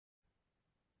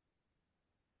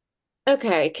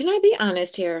Okay, can I be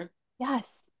honest here?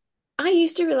 Yes. I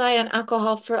used to rely on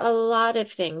alcohol for a lot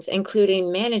of things,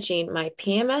 including managing my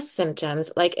PMS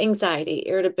symptoms like anxiety,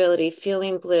 irritability,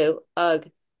 feeling blue. Ugh,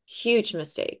 huge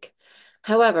mistake.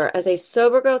 However, as a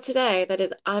sober girl today, that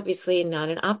is obviously not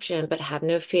an option, but have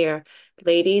no fear.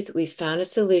 Ladies, we found a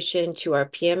solution to our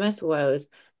PMS woes.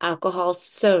 Alcohol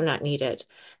so not needed.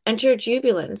 Enter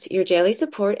Jubilance, your daily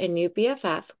support and new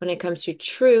BFF when it comes to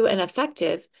true and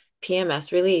effective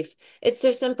PMS relief. It's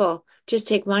so simple. Just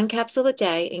take one capsule a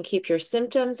day and keep your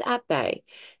symptoms at bay.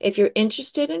 If you're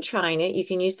interested in trying it, you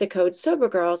can use the code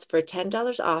SOBERGIRLS for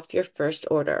 $10 off your first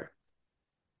order.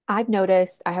 I've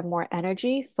noticed I have more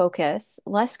energy, focus,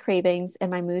 less cravings,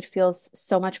 and my mood feels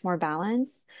so much more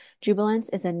balanced. Jubilance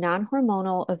is a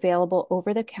non-hormonal, available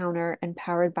over the counter, and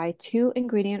powered by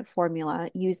two-ingredient formula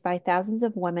used by thousands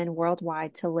of women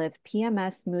worldwide to live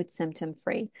PMS mood symptom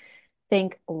free.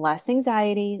 Think less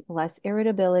anxiety, less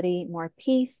irritability, more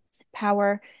peace,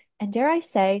 power, and dare I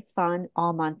say, fun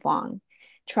all month long.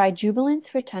 Try Jubilance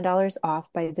for $10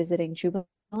 off by visiting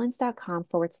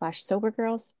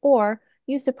jubilance.com/sobergirls or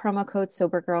use the promo code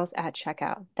sobergirls at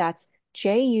checkout. That's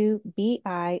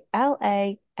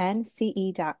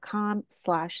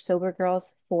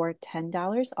JUBILANCE.com/sobergirls for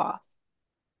 $10 off.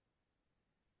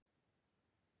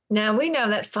 Now, we know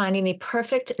that finding the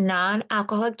perfect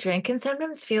non-alcoholic drink can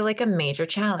sometimes feel like a major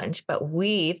challenge, but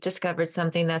we've discovered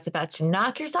something that's about to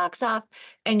knock your socks off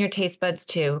and your taste buds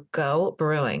too. Go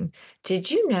Brewing.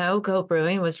 Did you know Go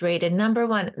Brewing was rated number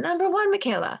one,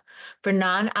 Michaela, for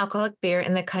non-alcoholic beer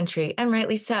in the country, and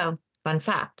rightly so. Fun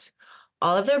fact.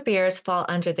 All of their beers fall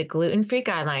under the gluten-free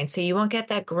guidelines, so you won't get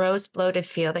that gross, bloated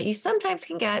feel that you sometimes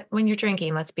can get when you're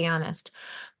drinking, let's be honest.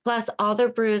 Plus, all their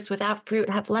brews without fruit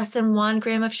have less than 1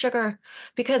 gram of sugar.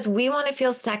 Because we want to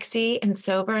feel sexy and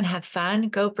sober and have fun,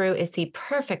 Go Brew is the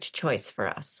perfect choice for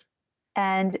us.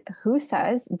 And who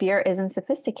says beer isn't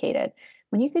sophisticated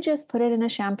when you could just put it in a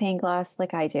champagne glass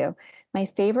like I do? My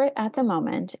favorite at the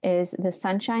moment is the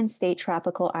Sunshine State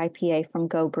Tropical IPA from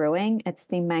Go Brewing. It's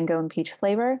the mango and peach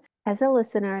flavor. As a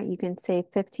listener, you can save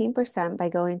 15% by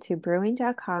going to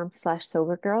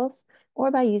brewing.com/sobergirls or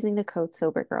by using the code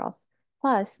sobergirls.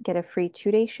 Plus, get a free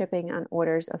 2-day shipping on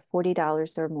orders of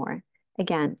 $40 or more.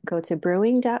 Again, go to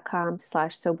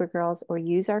brewing.com/sobergirls or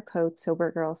use our code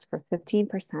sobergirls for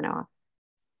 15% off.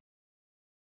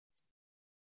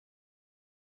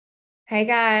 Hey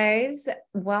guys,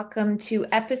 welcome to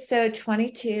episode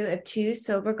 22 of Two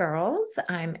Sober Girls.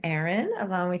 I'm Erin,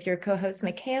 along with your co host,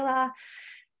 Michaela.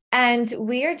 And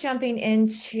we are jumping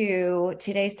into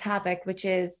today's topic, which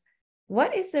is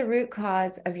what is the root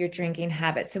cause of your drinking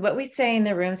habit? So, what we say in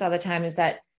the rooms all the time is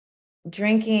that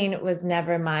drinking was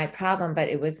never my problem, but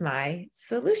it was my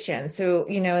solution. So,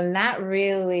 and that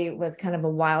really was kind of a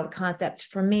wild concept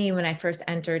for me when I first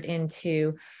entered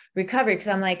into recovery, because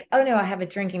I'm like, oh no, I have a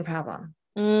drinking problem.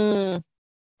 Mm,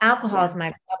 Alcohol yeah. is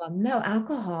my problem. No,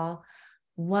 alcohol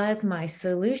was my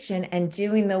solution, and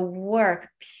doing the work,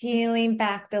 peeling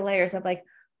back the layers of like,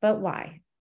 but why?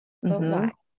 But Hmm.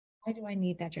 why? Why do I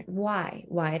need that drink? Why?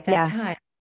 Why at that Yeah. time?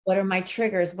 What are my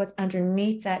triggers? What's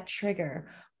underneath that trigger?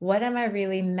 What am I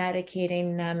really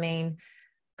medicating, numbing,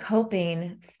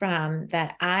 coping from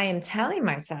that I am telling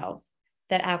myself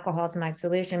that alcohol is my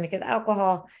solution? Because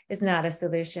alcohol is not a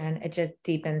solution. It just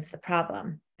deepens the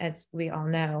problem, as we all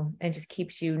know, and just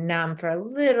keeps you numb for a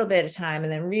little bit of time.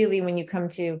 And then, really, when you come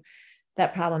to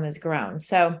that problem is grown.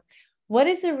 So, what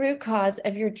is the root cause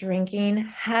of your drinking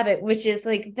habit? Which is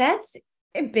like, that's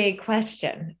a big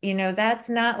question. That's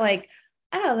not like,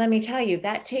 oh, let me tell you,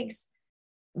 that takes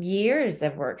years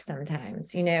of work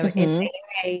sometimes, in Hmm. a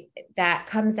way that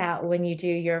comes out when you do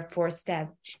your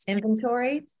 4-step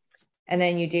inventory. And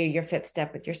then you do your fifth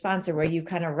step with your sponsor, where you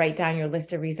kind of write down your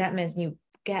list of resentments and you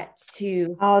get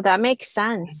to, Oh, that makes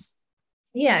sense.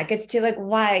 yeah, it gets to like,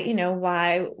 why,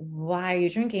 why are you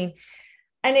drinking?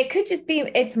 And it could just be,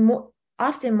 it's more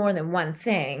often more than one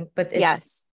thing, but it's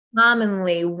Yes.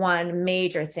 commonly one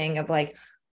major thing of like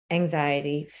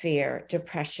anxiety, fear,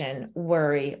 depression,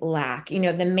 worry, lack,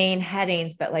 the main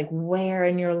headings, but like, where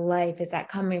in your life is that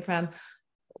coming from?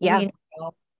 Yeah.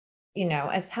 We know,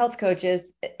 as health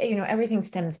coaches, everything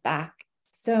stems back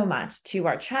so much to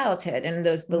our childhood and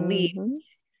those beliefs Hmm.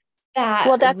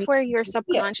 Well, that that's we where your feel.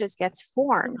 subconscious gets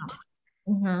formed.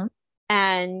 Mhm.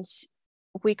 And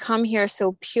we come here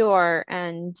so pure.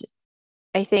 And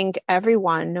I think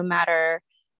everyone, no matter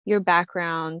your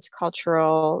background,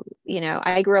 cultural,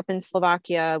 I grew up in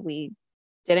Slovakia. We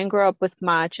didn't grow up with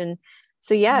much. And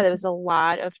so, yeah, there was a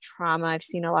lot of trauma. I've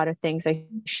seen a lot of things I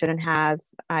shouldn't have.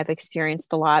 I've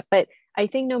experienced a lot. But I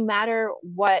think no matter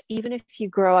what, even if you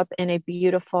grow up in a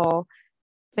beautiful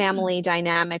Yeah, family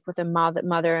dynamic with a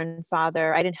mother and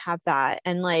father. I didn't have that.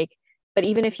 And like, but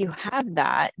even if you have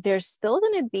that, there's still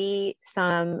going to be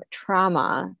some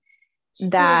trauma totally.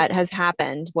 that has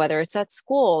happened, whether it's at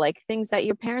school, like things that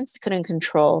your parents couldn't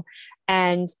control.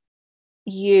 And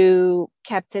you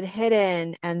kept it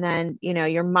hidden, and then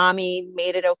your mommy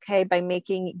made it okay by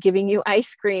giving you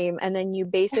ice cream, and then you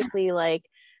basically like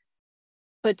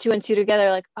put two and two together,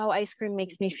 like, oh, ice cream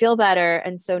makes me feel better,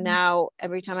 and so now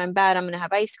every time I'm bad I'm going to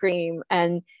have ice cream,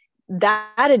 and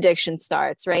that addiction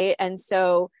starts, right? And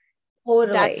so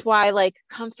that's Totally. why like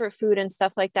comfort food and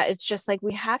stuff like that, it's just like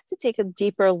we have to take a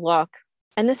deeper look.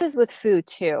 And this is with food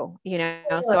too,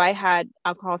 so I had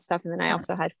alcohol stuff and then I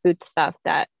also had food stuff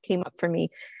that came up for me,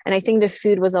 and I think the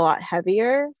food was a lot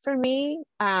heavier for me.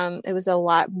 It was a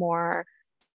lot more,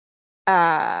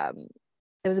 um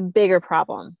it was a bigger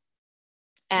problem,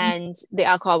 and the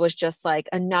alcohol was just like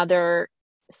another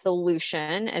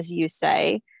solution, as you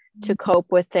say, to cope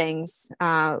with things,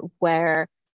 where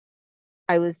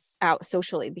I was out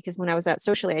socially, because when I was out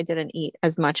socially, I didn't eat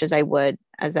as much as I would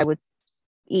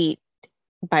eat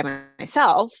by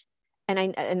myself.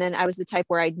 And then I was the type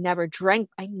where I never drank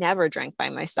by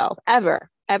myself,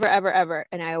 ever, ever, ever, ever.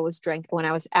 And I always drank when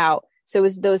I was out. So it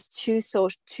was those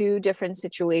two different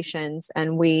situations.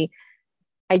 And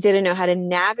I didn't know how to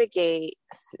navigate,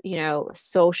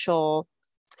 social.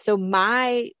 So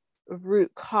my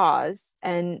root cause,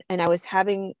 and I was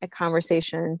having a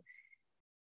conversation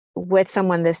with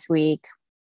someone this week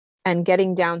and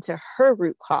getting down to her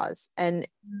root cause. And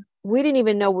we didn't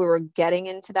even know we were getting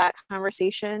into that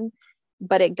conversation,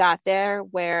 but it got there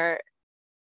where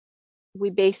we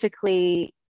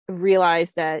basically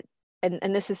realized that,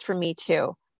 and this is for me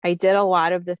too. I did a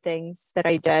lot of the things that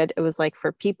I did. It was like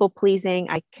for people pleasing.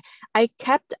 I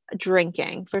kept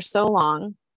drinking for so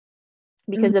long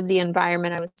Mhm. because of the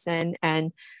environment I was in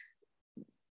and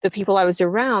the people I was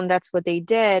around. That's what they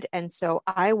did. And so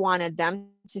I wanted them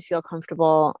to feel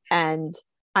comfortable. And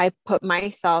I put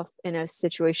myself in a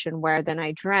situation where then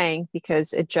I drank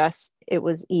because it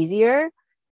was easier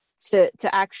to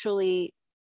actually,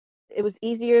 it was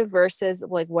easier versus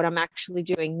like what I'm actually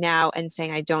doing now and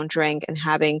saying I don't drink and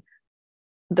having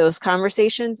those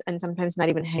conversations and sometimes not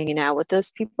even hanging out with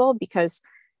those people because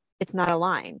it's not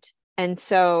aligned. And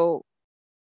so,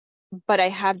 but I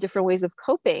have different ways of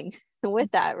coping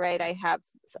with that, right? I have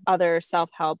other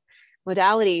self-help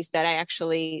modalities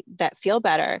that feel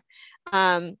better.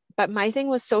 But my thing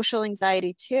was social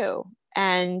anxiety too.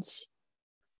 And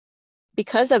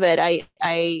because of it,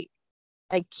 I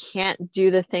can't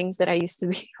do the things that I used to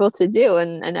be able to do,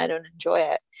 and I don't enjoy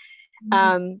it.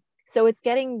 So it's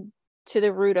getting to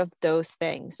the root of those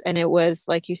things. And it was,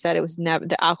 like you said, it was never,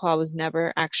 the alcohol was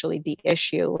never actually the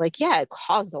issue. Like, yeah, it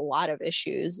caused a lot of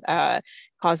issues,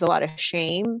 caused a lot of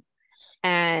shame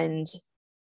and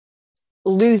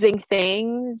losing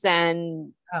things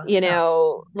and, Oh,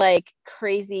 so like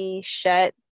crazy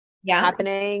shit yeah.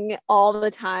 happening all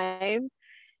the time.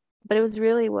 But it was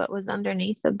really what was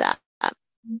underneath of that.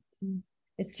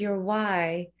 It's your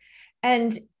why.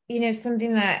 And,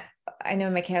 something that I know,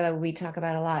 Michaela, we talk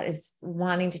about a lot is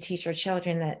wanting to teach our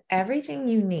children that everything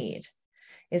you need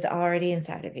is already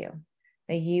inside of you,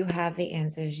 that you have the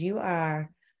answers. You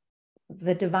are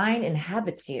the divine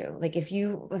inhabits you. Like if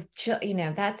you,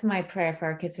 that's my prayer for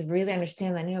our kids to really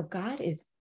understand that, God is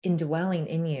indwelling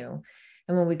in you.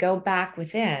 And when we go back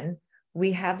within,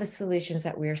 we have the solutions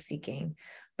that we're seeking.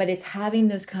 But it's having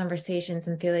those conversations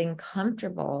and feeling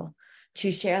comfortable to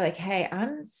share, like, hey,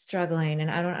 I'm struggling and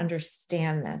I don't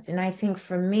understand this. And I think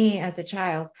for me as a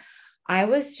child, I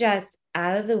was just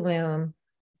out of the womb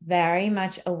very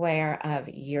much aware of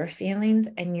your feelings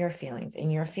and your feelings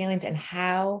and your feelings and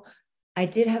how I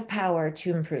did have power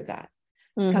to improve that.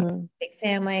 Come from Mm-hmm. a big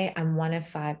family. I'm one of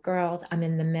five girls. I'm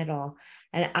in the middle.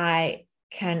 And I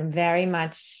can very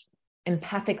much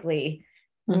empathically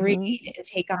read Mm-hmm. and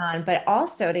take on, but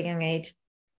also at a young age,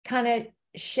 kind of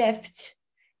shift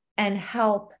and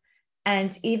help.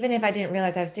 And even if I didn't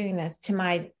realize I was doing this to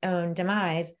my own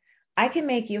demise, I can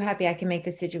make you happy. I can make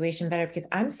the situation better because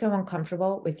I'm so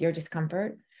uncomfortable with your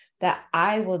discomfort that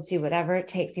I will do whatever it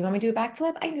takes. You want me to do a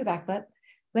backflip? I can do a backflip.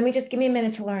 Let me just give me a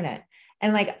minute to learn it.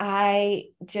 And like, I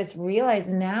just realize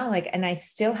now, like, and I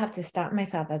still have to stop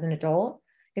myself as an adult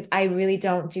because I really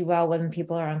don't do well when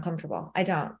people are uncomfortable. I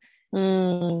don't.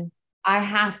 Mm. I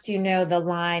have to know the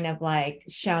line of like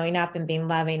showing up and being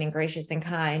loving and gracious and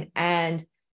kind and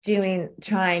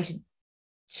trying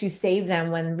to save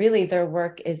them when really their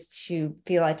work is to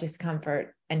feel that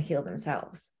discomfort and heal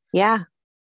themselves. Yeah.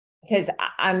 Because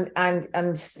I'm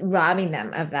robbing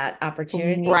them of that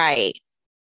opportunity. Right.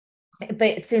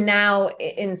 but so now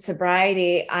in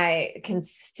sobriety, I can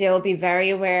still be very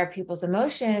aware of people's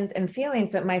emotions and feelings.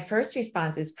 But my first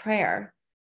response is prayer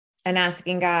and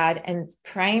asking God and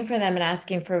praying for them and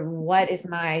asking for what is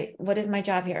my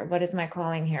job here? What is my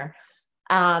calling here?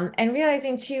 And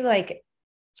realizing too, like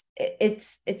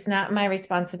it's not my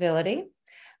responsibility.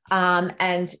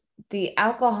 And the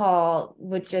alcohol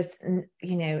would just,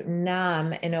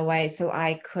 numb in a way so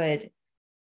I could,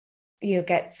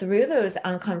 get through those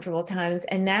uncomfortable times.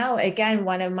 And now, again,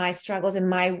 one of my struggles in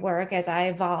my work as I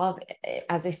evolve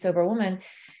as a sober woman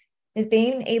is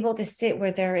being able to sit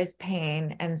where there is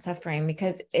pain and suffering,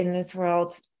 because in this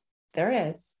world, there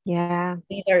is. Yeah.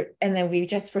 Either, and then we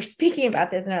just were speaking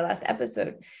about this in our last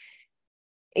episode,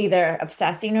 either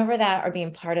obsessing over that or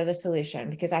being part of the solution,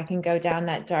 because I can go down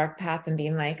that dark path and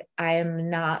being like, I am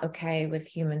not okay with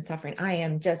human suffering. I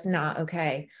am just not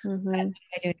okay. Mm-hmm. What am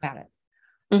I doing about it?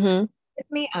 Mm-hmm.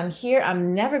 With me, I'm here. I've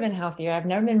never been healthier. I've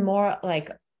never been more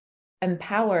like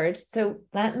empowered. So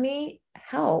let me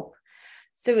help.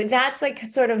 So that's like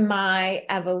sort of my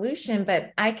evolution,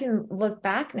 but I can look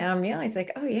back now and realize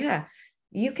like, oh yeah,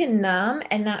 you can numb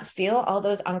and not feel all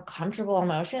those uncomfortable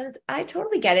emotions. I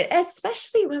totally get it,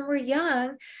 especially when we're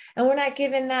young and we're not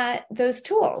given those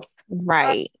tools.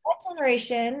 Right. That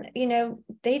generation,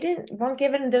 they weren't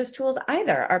given those tools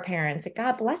either. Our parents,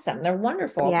 God bless them, they're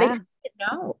wonderful. They Yeah.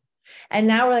 didn't know. And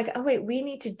now we're like, oh wait, we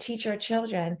need to teach our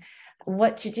children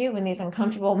what to do when these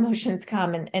uncomfortable emotions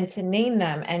come, and to name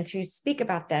them and to speak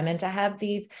about them and to have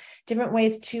these different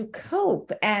ways to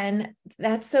cope. And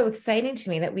that's so exciting to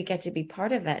me that we get to be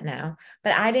part of that now.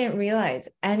 But I didn't realize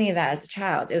any of that as a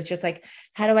child. It was just like,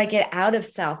 how do I get out of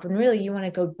self? And really, you want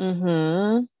to go,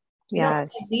 Mm-hmm. we don't want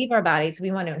to Yes. leave our bodies. We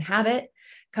want to inhabit,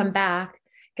 come back,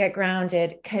 get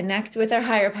grounded, connect with our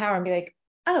higher power and be like,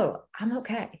 oh, I'm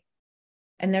okay.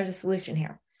 And there's a solution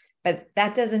here. But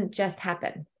that doesn't just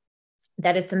happen.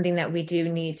 That is something that we do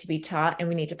need to be taught and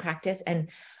we need to practice. And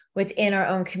within our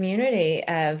own community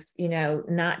of,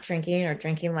 not drinking or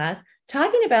drinking less,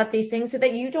 talking about these things so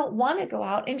that you don't want to go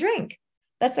out and drink.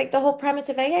 That's like the whole premise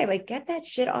of AA, like get that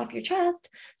shit off your chest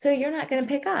so you're not going to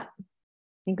pick up.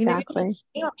 Exactly.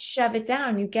 You don't shove it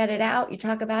down, you get it out, you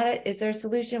talk about it. Is there a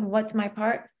solution? What's my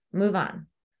part? Move on.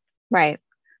 Right.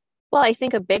 Well, I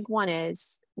think a big one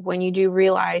is when you do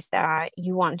realize that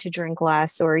you want to drink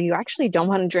less or you actually don't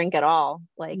want to drink at all,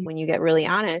 like when you get really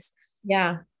honest,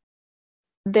 Yeah.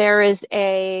 there is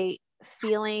a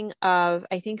feeling of,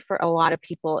 I think for a lot of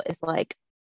people, is like,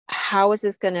 how is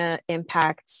this going to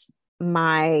impact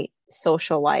my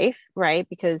social life? Right.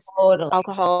 Because Totally.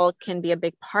 alcohol can be a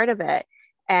big part of it.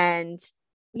 And,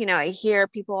 I hear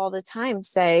people all the time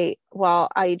say, well,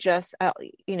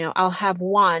 I'll have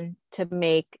one to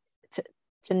make,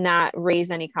 to not raise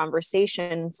any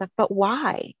conversation and stuff, but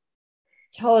why?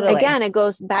 Totally. Again, it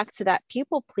goes back to that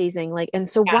people pleasing. Like, and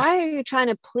so Yeah. why are you trying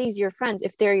to please your friends?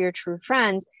 If they're your true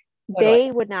friends, Totally.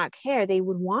 they would not care. They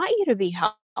would want you to be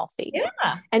healthy.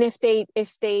 Yeah. And if they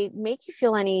make you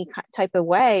feel any type of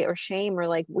way or shame or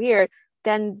like weird,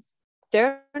 then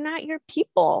they're not your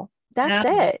people. That's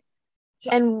No, it.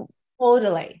 And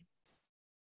totally.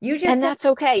 You just and said that's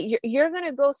okay. You're going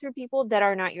to go through people that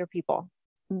are not your people.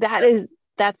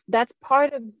 That's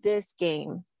part of this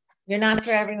game. you're not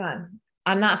for everyone.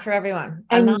 I'm not for everyone.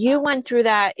 I'm And not. you went through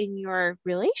that in your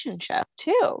relationship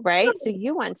too, right? So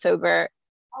you went sober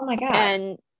Oh my God.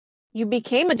 and you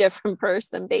became a different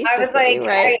person I was basically,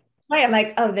 like, right? I'm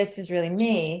like, oh, this is really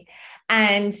me.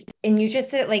 And you just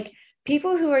said like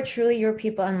people who are truly your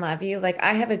people and love you. Like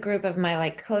I have a group of my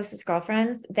like closest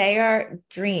girlfriends. They are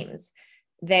dreams.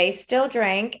 They still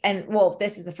drank. And well,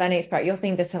 this is the funniest part. You'll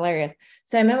think this is hilarious.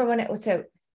 So I remember when it was so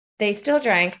they still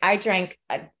drank. I drank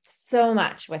so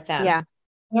much with them. Yeah.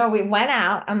 We went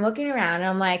out. I'm looking around and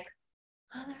I'm like,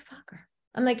 motherfucker.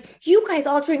 I'm like, you guys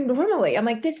all drink normally. I'm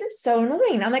like, this is so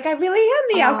annoying. I'm like, I really am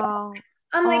the alcohol. Oh,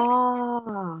 I'm like,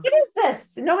 oh, what is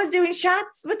this? No one's doing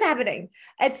shots. What's happening?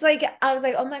 It's like, I was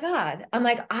like, oh my God. I'm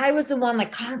like, I was the one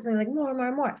like constantly like more and more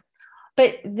and more.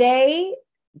 But they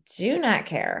do not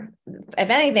care. If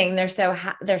anything, they're so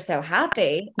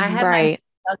happy. I have my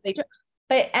right.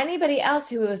 but anybody else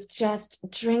who was just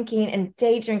drinking and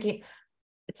day drinking,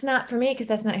 it's not for me because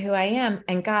that's not who I am.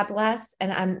 And God bless.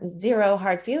 And I'm zero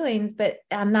hard feelings, but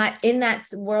I'm not in that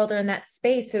world or in that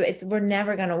space. So we're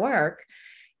never going to work.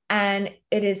 And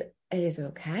it is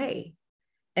okay.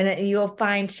 And then you'll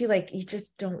find too, like, you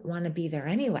just don't want to be there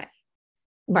anyway.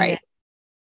 Right.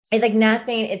 It's like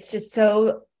nothing. It's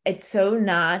so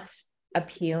not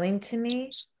appealing to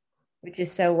me, which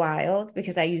is so wild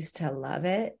because I used to love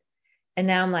it. And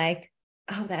now I'm like,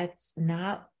 oh, that's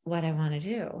not what I want to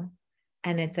do.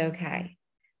 And it's okay.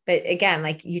 But again,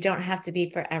 like you don't have to be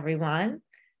for everyone,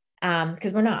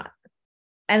 because we're not.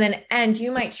 And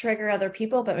you might trigger other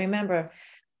people, but remember,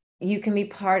 you can be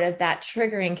part of that.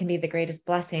 Triggering can be the greatest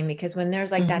blessing, because when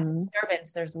there's like that Mm-hmm.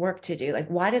 disturbance, there's work to do. Like,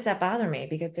 why does that bother me?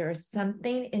 Because there is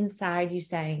something inside you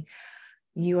saying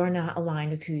you are not aligned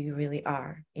with who you really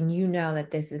are. And you know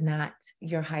that this is not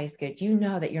your highest good. You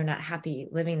know that you're not happy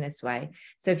living this way.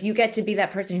 So if you get to be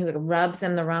that person who like rubs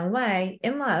them the wrong way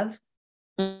in love,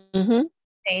 Mm-hmm.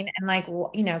 and like,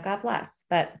 God bless.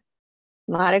 But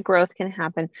A lot of growth can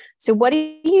happen. So what do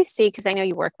you see? Because I know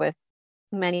you work with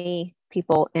many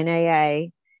people in AA.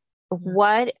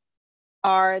 What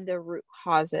are the root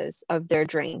causes of their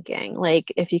drinking?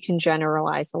 Like if you can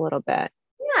generalize a little bit.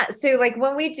 yeah, so like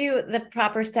when we do the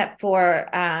proper step 4,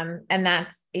 and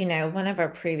that's, one of our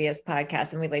previous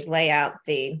podcasts, and we like lay out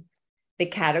the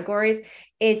categories,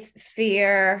 it's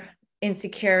fear,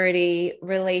 insecurity,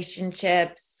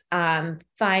 relationships,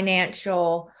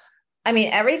 financial. I mean,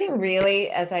 everything really,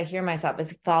 as I hear myself,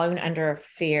 is falling under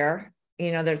fear.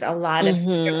 There's a lot of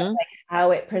fear, Mm-hmm. like how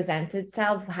it presents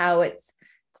itself, how it's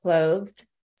clothed,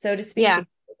 so to speak, Yeah.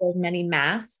 because there's many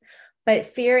masks. But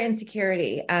fear,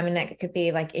 insecurity, and that could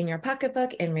be like in your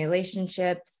pocketbook, in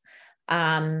relationships,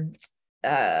 um,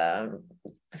 uh,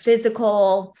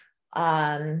 physical,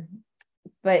 um,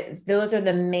 but those are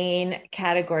the main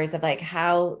categories of like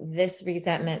how this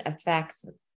resentment affects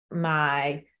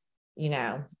my, you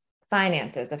know,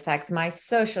 finances, affects my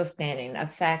social standing,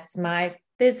 affects my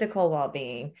physical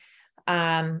well-being.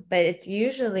 But it's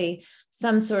usually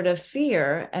some sort of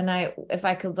fear. And if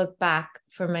I could look back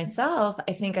for myself,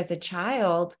 I think as a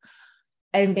child,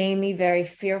 it made me very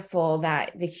fearful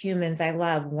that the humans I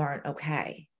love weren't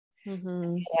okay.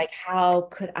 Mm-hmm. Like, how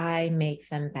could I make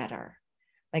them better?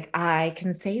 Like, I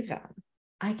can save them.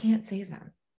 I can't save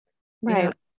them, you know.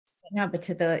 Right. No, but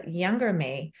to the younger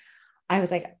me, I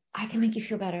was like, I can make you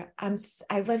feel better.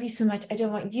 I love you so much. I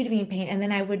don't want you to be in pain. And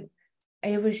then I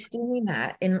was doing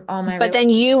that in all my But relationships. then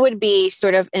you would be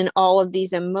sort of in all of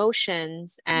these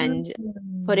emotions and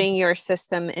putting your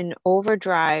system in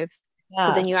overdrive. So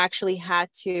Yeah, then you actually had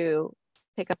to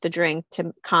pick up the drink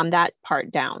to calm that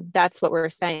part down. That's what we're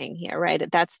saying here, right?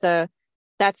 That's the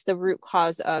root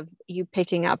cause of you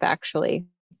picking up actually.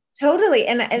 totally.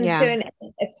 Yeah. And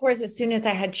of course, as soon as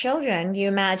I had children, you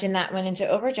imagine that went into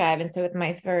overdrive. And so with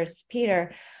my first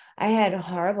Peter, I had a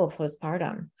horrible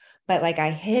postpartum, but like I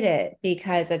hid it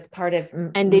because it's part of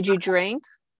And did you drink?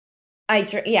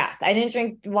 yes, I didn't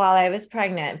drink while I was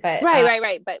pregnant, but Right, right,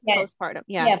 right. But yeah, postpartum,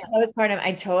 yeah. yeah, postpartum,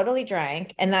 I totally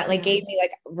drank, and that like Yeah. gave me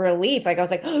like relief. Like I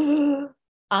was like,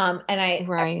 and I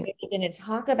Right. really didn't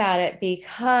talk about it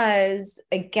because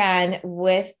again,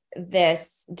 with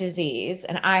this disease,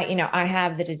 and I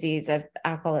have the disease of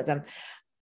alcoholism.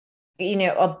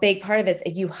 A big part of it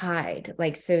is you hide.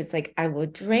 Like, so it's like I will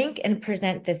drink and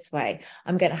present this way.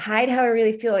 I'm gonna hide how I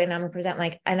really feel, and I'm gonna present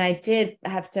like, and I did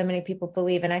have so many people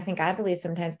believe, and I think I believe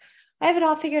sometimes I have it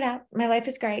all figured out. My life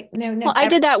is great. No, Well, no, I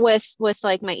did that with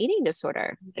like my eating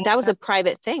disorder. That was everything. a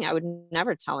private thing. I would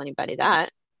never tell anybody that.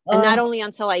 And not Oh, only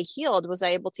until I healed was I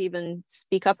able to even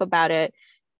speak up about it.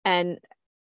 And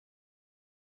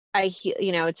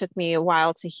it took me a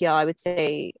while to heal. I would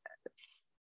say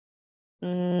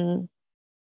mm,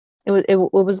 it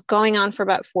was going on for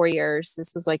about 4 years.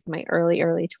 This was like my early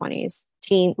 20s,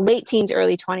 late teens,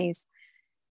 early 20s.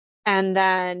 And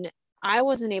then I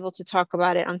wasn't able to talk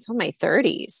about it until my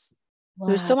 30s.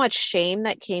 There was wow. so much shame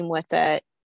that came with it.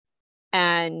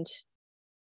 And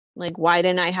like, why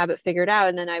didn't I have it figured out?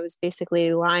 And then I was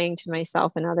basically lying to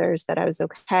myself and others that I was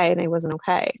okay and I wasn't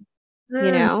okay,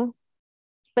 you Mm. know?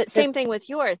 But same thing with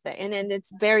your thing. And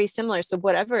it's very similar. So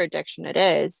whatever addiction it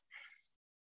is,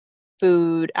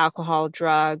 food, alcohol,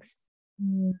 drugs,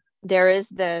 Mm. there is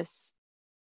this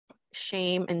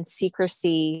shame and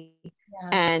secrecy Yeah.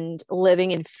 and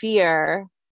living in fear.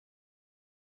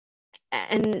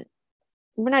 And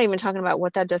we're not even talking about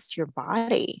what that does to your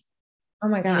body, Oh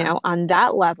my gosh. on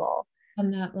that level,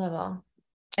 On that level.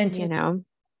 And you know?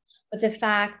 but the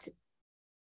fact,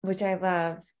 which I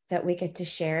love, that we get to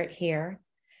share it here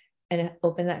and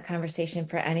open that conversation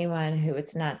for anyone who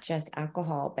it's not just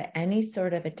alcohol, but any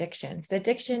sort of addiction. Because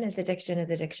addiction is addiction is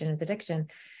addiction is addiction.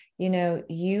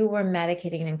 You were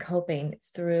medicating and coping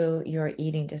through your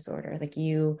eating disorder. Like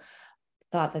you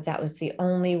thought that that was the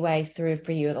only way through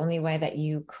for you, the only way that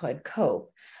you could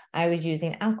cope. I was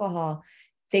using alcohol.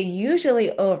 They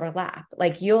usually overlap.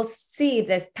 Like you'll see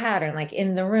this pattern, like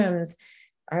in the rooms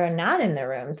or not in the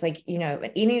rooms, like,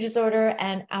 an eating disorder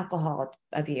and alcohol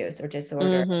abuse or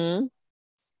disorder. Mm-hmm.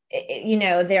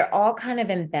 They're all kind of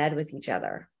in bed with each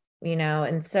other.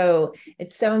 and so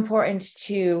it's so important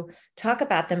to talk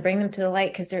about them, bring them to the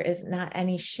light, because there is not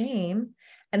any shame.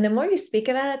 And the more you speak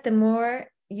about it, the more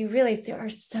you realize there are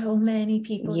so many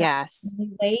people that Yes.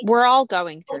 relate. We're all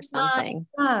going through Oh my something.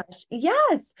 gosh.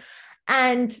 Yes.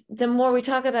 And the more we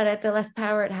talk about it, the less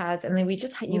power it has. And then you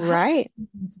have to Right. bring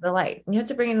it into the light. You have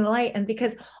to bring it in the light. And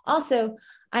because also,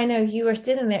 I know you are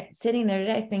sitting there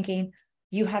today thinking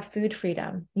you have food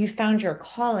freedom. You found your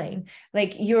calling.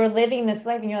 Like you're living this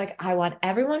life and you're like, I want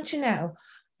everyone to know,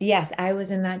 yes, I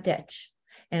was in that ditch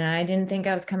and I didn't think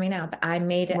I was coming out, but I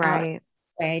made it out. Right.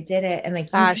 I did it. And like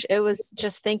you can, Gosh, it was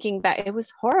just thinking back, it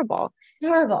was horrible.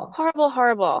 horrible. Horrible,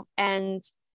 horrible. And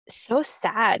so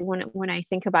sad when I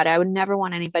think about it. I would never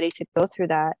want anybody to go through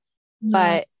that. No,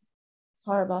 But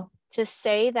horrible. to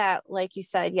say that, like you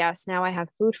said, yes, now I have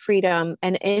food freedom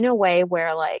and in a way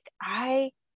where like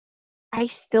I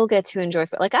still get to enjoy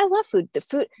food. Like I love food. The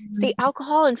food, see,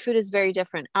 alcohol and food is very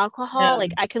different. Alcohol, No.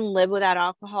 like I can live without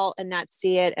alcohol and not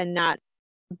see it and not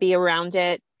be around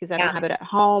it because I don't Yeah. have it at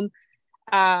home.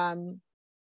 Um,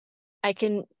 I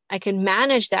can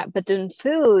manage that, but then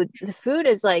the food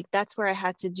is like that's where I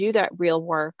had to do that real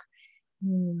work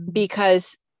Mm.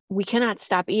 because we cannot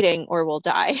stop eating or we'll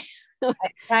die.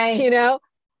 Right. you know?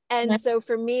 And so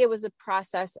for me, it was a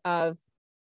process of,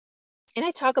 and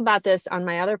I talk about this on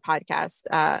my other podcast,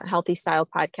 Healthy Style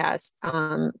podcast,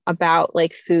 about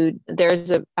like food.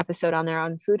 There's an episode on there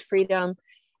on food freedom.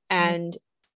 And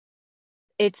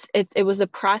it was a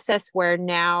process where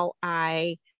now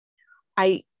I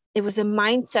it was a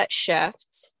mindset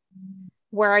shift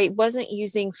where I wasn't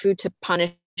using food to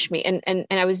punish me. And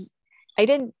I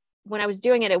didn't, when I was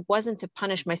doing it, it wasn't to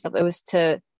punish myself. It was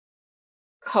to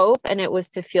cope and it was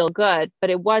to feel good, but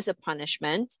it was a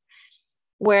punishment.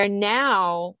 Where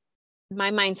now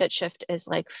my mindset shift is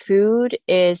like food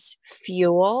is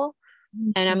fuel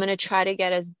and I'm going to try to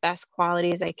get as best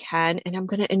quality as I can and I'm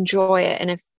going to enjoy it.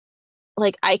 And if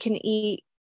like I can eat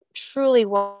truly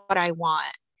what I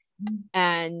want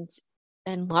and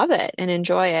love it and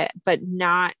enjoy it, but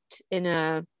not in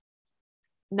a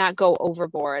not go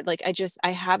overboard. Like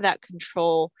I have that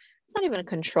control. It's not even a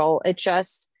control. It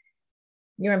just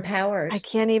You're I empowered.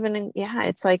 can't even, yeah,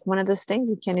 it's like one of those things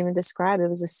you can't even describe. It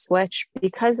was a switch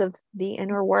because of the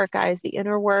inner work, guys. The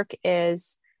inner work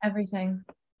is, Everything.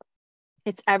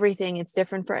 it's everything. It's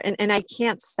different and I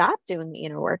can't stop doing the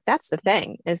inner work. That's the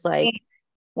thing is like,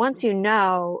 once you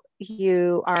know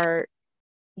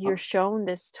you're shown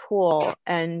this tool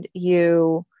and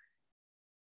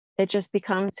it just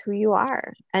becomes who you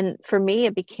are. And for me,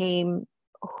 it became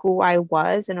who I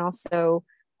was and also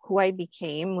who I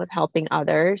became with helping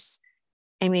others.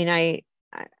 I mean, I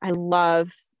love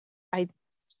I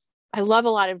I love a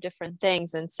lot of different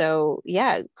things. And so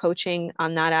yeah, coaching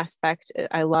on that aspect,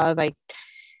 I love.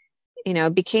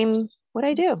 Became what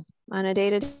I do on a day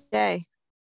to day.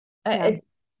 Yeah. It,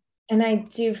 and I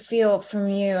do feel from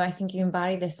you, I think you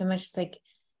embody this so much. It's like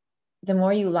the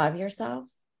more you love yourself,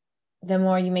 the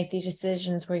more you make these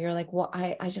decisions where you're like, well,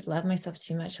 I just love myself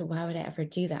too much. So why would I ever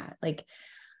do that? Like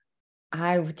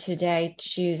I today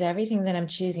choose everything that I'm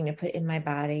choosing to put in my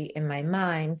body, in my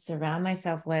mind, surround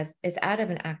myself with is out of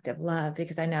an act of love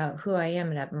because I know who I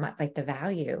am and like the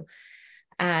value.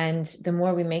 And the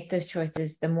more we make those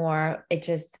choices, the more it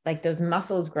just like those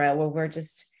muscles grow where we're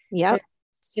just, Yep.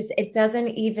 it's just, it doesn't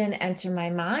even enter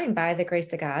my mind by the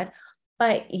grace of God.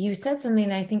 But you said something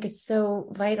that I think is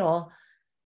so vital.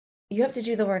 You have to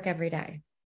do the work every day.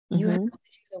 You have Mm-hmm. to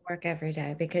do the work every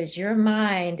day because your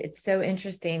mind, it's so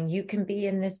interesting. You can be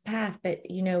in this path, but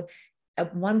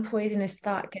one poisonous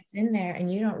thought gets in there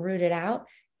and you don't root it out,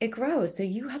 it grows. So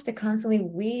you have to constantly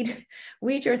weed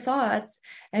your thoughts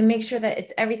and make sure that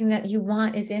it's everything that you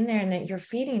want is in there and that you're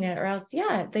feeding it, or else,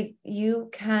 yeah, like you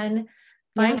can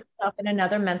Yeah, find yourself in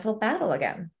another mental battle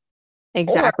again. Or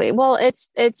exactly. Well,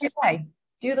 okay,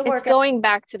 do the it's work. going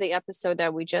back to the episode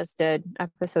that we just did,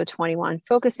 episode 21,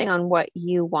 focusing on what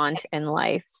you want in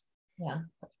life. Yeah.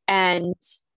 And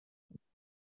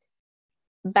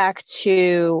back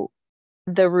to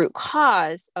the root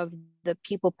cause of the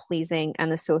people pleasing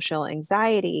and the social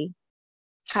anxiety.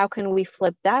 How can we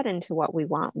flip that into what we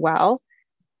want? Well,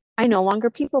 I no longer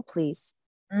people please.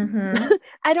 Mm-hmm.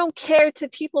 I don't care to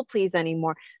people please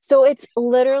anymore. So it's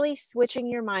literally switching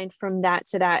your mind from that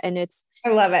to that. And it's I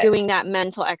love it. doing that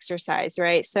mental exercise,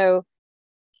 right? So,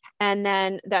 and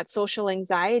then that social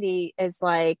anxiety is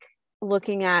like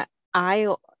looking at, I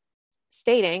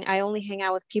only hang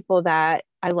out with people that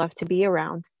I love to be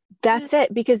around. That's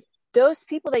it. Because those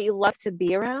people that you love to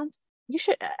be around,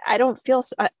 I don't feel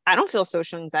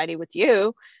social anxiety with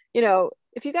you,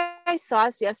 if you guys saw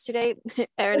us yesterday,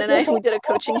 Erin and I, we did a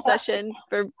coaching session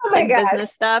for Oh my like gosh.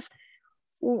 business stuff.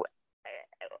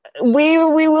 We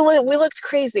looked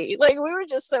crazy. Like we were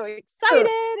just so excited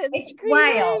and It's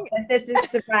wild screaming. that this is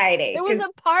sobriety It was because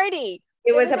a party.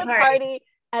 it It was was a a party. party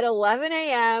at 11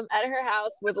 a.m. at her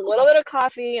house with a little bit of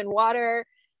coffee and water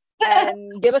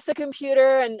and give us a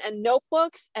computer and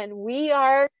notebooks. And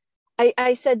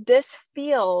I said, this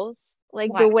feels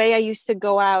like the What? way I used to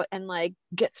go out and like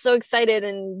get so excited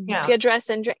and Yeah. get dressed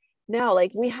and drink. No,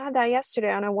 like we had that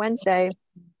yesterday on a Wednesday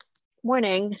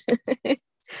morning.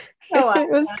 So It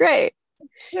was great.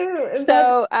 that's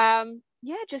So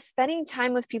yeah, just spending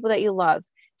time with people that you love.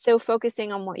 So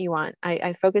focusing on what you want.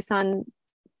 I focus on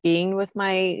being with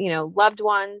my, loved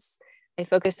ones. I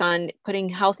focus on putting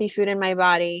healthy food in my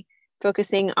body,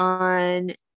 focusing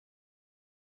on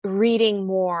reading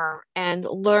more and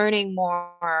learning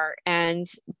more and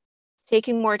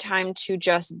taking more time to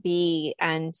just be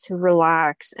and to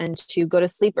relax and to go to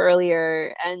sleep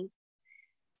earlier and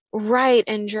write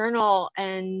and journal.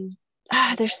 And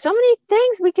there's so many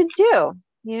things we could do,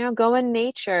 go in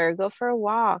nature, go for a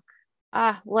walk.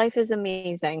 Life is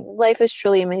amazing. Life is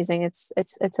truly amazing. It's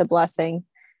a blessing.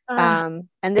 uh,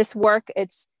 And this work,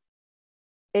 it's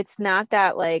not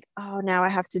that like, oh, now I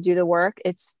have to do the work.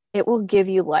 It will give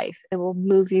you life. It will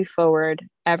move you forward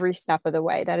every step of the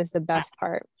way. That is the best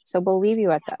part. So believe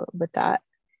you at that with that.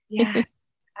 yes,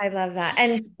 I love that.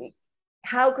 And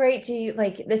how great do you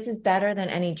like this is better than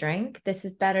any drink. This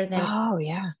is better than Oh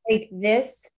yeah. like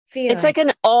this It's feeling. like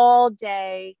an all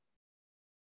day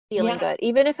feeling Yeah. good.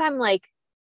 Even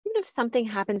if something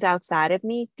happens outside of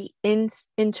me, the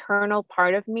internal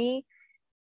part of me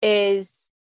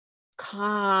is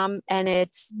calm and I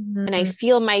Mhm.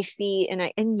 feel my feet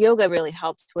and yoga really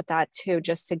helps with that too,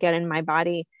 just to get in my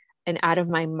body and out of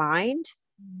my mind.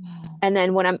 And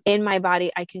then when I'm in my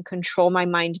body, I can control my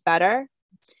mind better.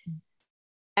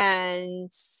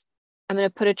 And I'm going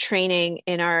to put a training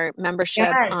in our membership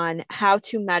Yes. on how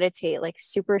to meditate, like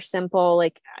super simple.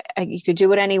 Like you could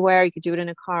do it anywhere. You could do it in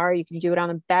a car. You can do it on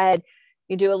the bed.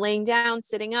 You do it laying down,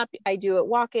 sitting up. I do it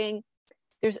walking.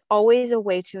 There's always a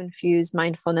way to infuse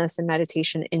mindfulness and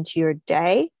meditation into your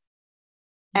day.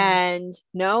 Yeah. And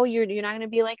no, you're not going to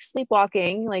be like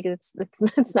sleepwalking. Like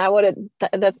that's not what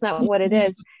that's not what it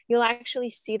is. You'll actually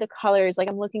see the colors. Like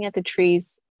I'm looking at the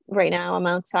trees right now. I'm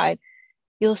outside.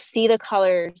 You'll see the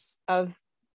colors of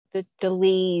the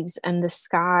leaves and the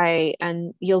sky,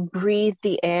 and you'll breathe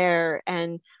the air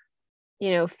and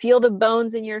feel the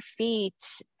bones in your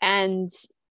feet and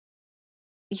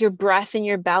your breath in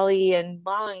your belly and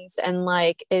lungs. And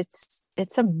like it's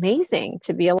amazing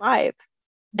to be alive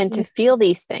and to feel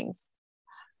these things.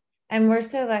 And we're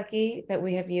so lucky that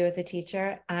we have you as a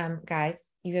teacher. Guys,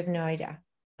 you have no idea.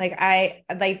 Like I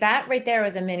like that right there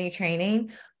was a mini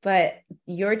training, but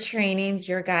your trainings,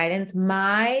 your guidance,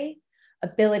 my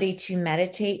ability to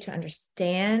meditate, to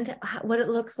understand what it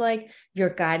looks like, your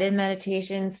guided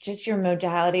meditations, just your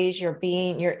modalities, your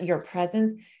being, your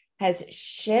presence has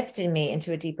shifted me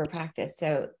into a deeper practice.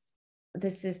 So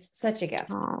this is such a gift.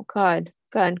 Oh, good.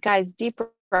 Guys, deep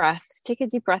breath. Take a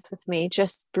deep breath with me.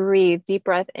 Just breathe. Deep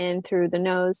breath in through the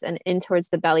nose and in towards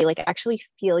the belly. Like actually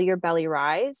feel your belly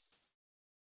rise.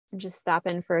 And just stop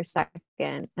in for a second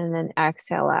and then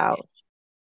exhale out.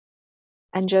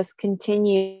 And just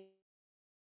continue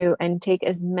and take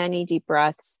as many deep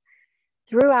breaths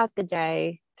throughout the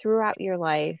day, throughout your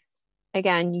life.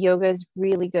 Again, yoga is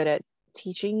really good at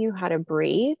teaching you how to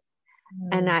breathe.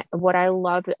 And what I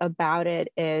love about it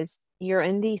is you're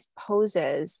in these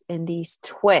poses, in these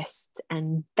twists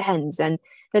and bends, and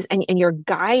you're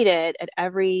guided at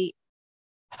every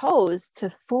pose to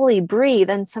fully breathe.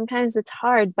 And sometimes it's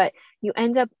hard, but you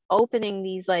end up opening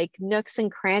these like nooks and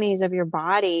crannies of your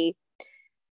body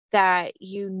that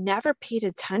you never paid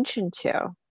attention to.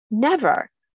 Never.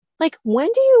 Like when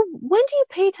do you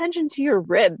pay attention to your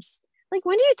ribs? Like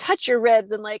when do you touch your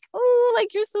ribs and like, oh,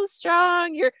 like you're so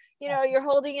strong. You're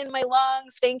holding in my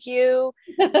lungs. Thank you.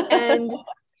 And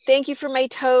thank you for my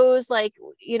toes. Like,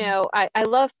 I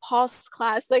love Paul's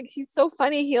class. Like he's so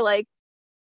funny. He like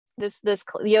this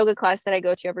yoga class that I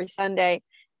go to every Sunday.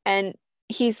 And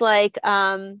he's like,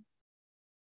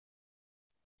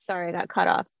 sorry, I got cut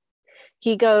off.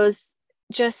 He goes,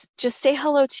 just say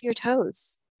hello to your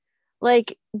toes.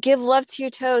 Like give love to your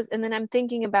toes. And then I'm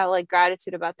thinking about like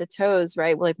gratitude about the toes,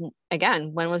 right? Like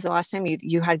again, when was the last time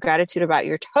you had gratitude about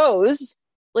your toes?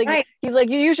 Like Right. he's like,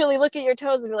 you usually look at your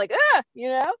toes and be like,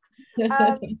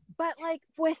 but like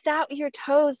without your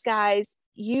toes, guys,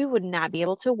 you would not be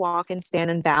able to walk and stand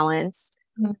and balance.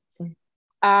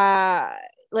 uh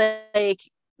like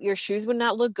your shoes would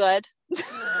not look good.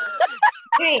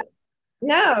 Right.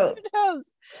 No, Toes.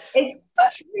 But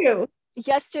it's true.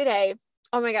 yesterday,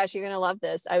 oh my gosh, you're gonna love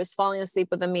this. I was falling asleep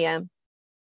with Amia,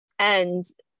 and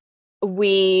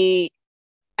we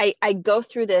I go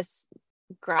through this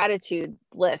gratitude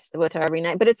list with her every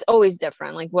night, but it's always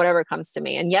different, like whatever comes to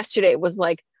me. And yesterday was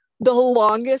like the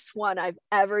longest one I've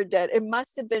ever did. It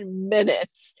must have been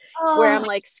minutes where I'm Oh,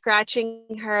 like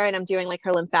scratching her and I'm doing like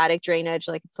her lymphatic drainage,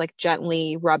 like it's like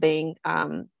gently rubbing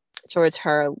towards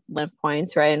her lymph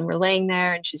points, right? And we're laying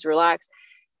there and she's relaxed.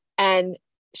 And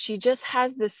she just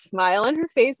has this smile on her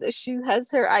face as she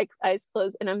has her eyes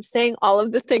closed. And I'm saying all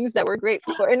of the things that we're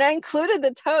grateful for. And I included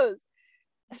the toes.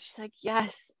 And she's like,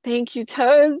 yes, thank you,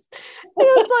 toes. And it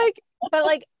was like, but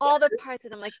like all the parts,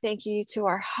 and I'm like, thank you to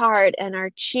our heart and our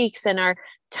cheeks and our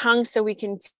tongue so we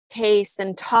can taste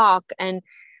and talk, and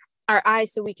our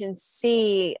eyes so we can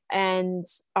see, and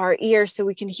our ears so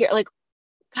we can hear. Like,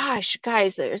 gosh,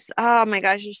 guys, oh my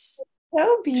gosh, so there's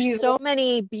beautiful. so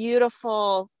many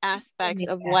beautiful aspects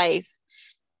of life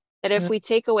that if we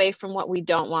take away from what we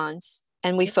don't want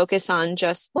and we focus on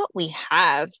just what we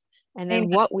have and then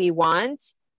Amen. what we want,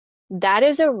 that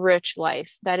is a rich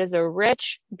life. That is a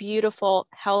rich, beautiful,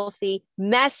 healthy,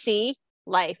 messy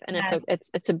life. And Yes.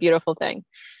 it's a beautiful thing.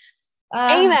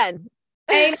 Uh, Amen.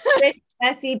 Amen. Rich,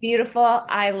 messy, beautiful.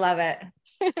 I love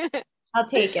it. I'll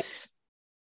take it.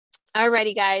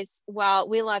 Alrighty, guys. Well,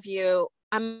 we love you.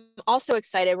 I'm also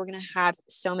excited. We're going to have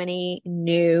so many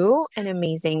new and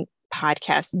amazing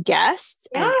podcast guests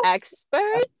and Yeah.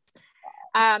 experts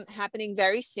happening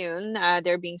very soon.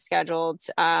 They're being scheduled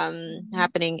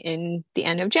happening in the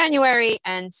end of January.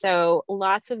 And so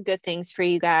lots of good things for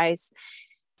you guys.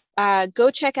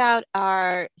 Go check out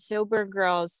our Sober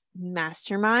Girls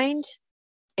Mastermind.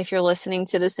 If you're listening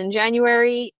to this in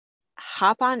January,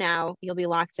 hop on now. You'll be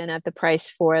locked in at the price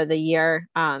for the year.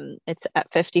 It's at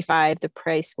 $55. The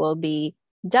price will be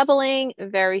doubling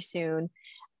very soon.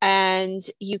 And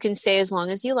you can stay as long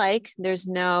as you like. It's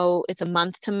a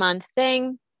month-to-month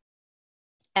thing.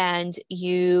 And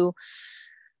you'll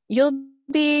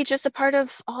be just a part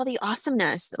of all the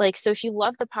awesomeness. Like, so if you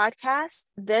love the podcast,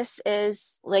 this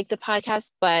is like the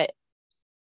podcast, but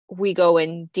we go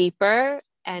in deeper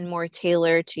and more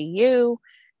tailored to you.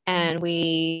 And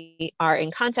we are in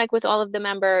contact with all of the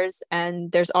members.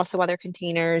 And there's also other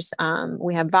containers.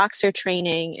 We have Voxer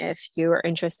training if you are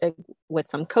interested with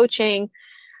some coaching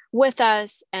with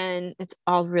us. And it's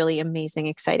all really amazing,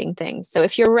 exciting things. So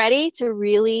if you're ready to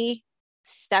really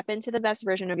step into the best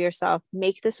version of yourself,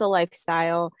 make this a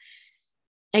lifestyle.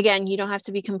 Again, you don't have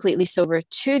to be completely sober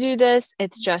to do this.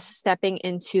 It's just stepping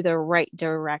into the right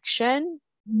direction.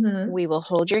 Mm-hmm. We will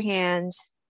hold your hand,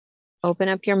 open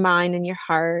up your mind and your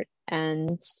heart,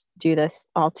 and do this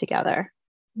all together.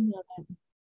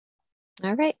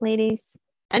 All right, ladies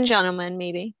and gentlemen,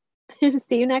 maybe.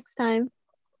 See you next time.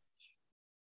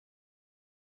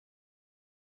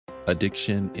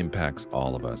 Addiction impacts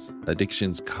all of us.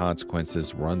 Addiction's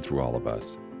consequences run through all of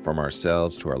us. From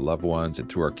ourselves to our loved ones and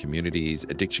through our communities,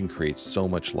 addiction creates so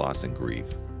much loss and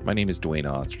grief. My name is Dwayne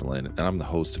Osterlin, and I'm the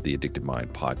host of the Addicted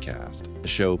Mind podcast, a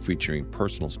show featuring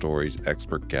personal stories,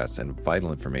 expert guests, and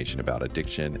vital information about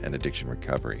addiction and addiction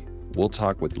recovery. We'll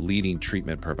talk with leading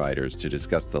treatment providers to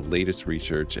discuss the latest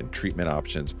research and treatment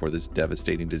options for this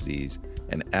devastating disease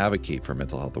and advocate for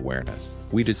mental health awareness.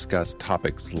 We discuss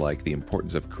topics like the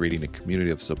importance of creating a community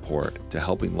of support, to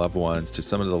helping loved ones, to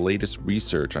some of the latest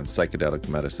research on psychedelic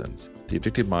medicines. The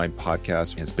Addicted Mind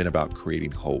podcast has been about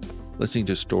creating hope, listening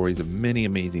to stories of many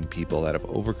amazing people that have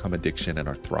overcome addiction and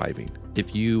are thriving.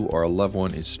 If you or a loved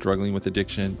one is struggling with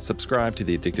addiction, subscribe to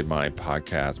the Addicted Mind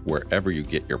podcast wherever you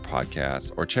get your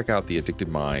podcasts, or check out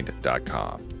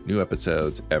theaddictedmind.com. New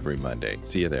episodes every Monday.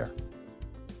 See you there.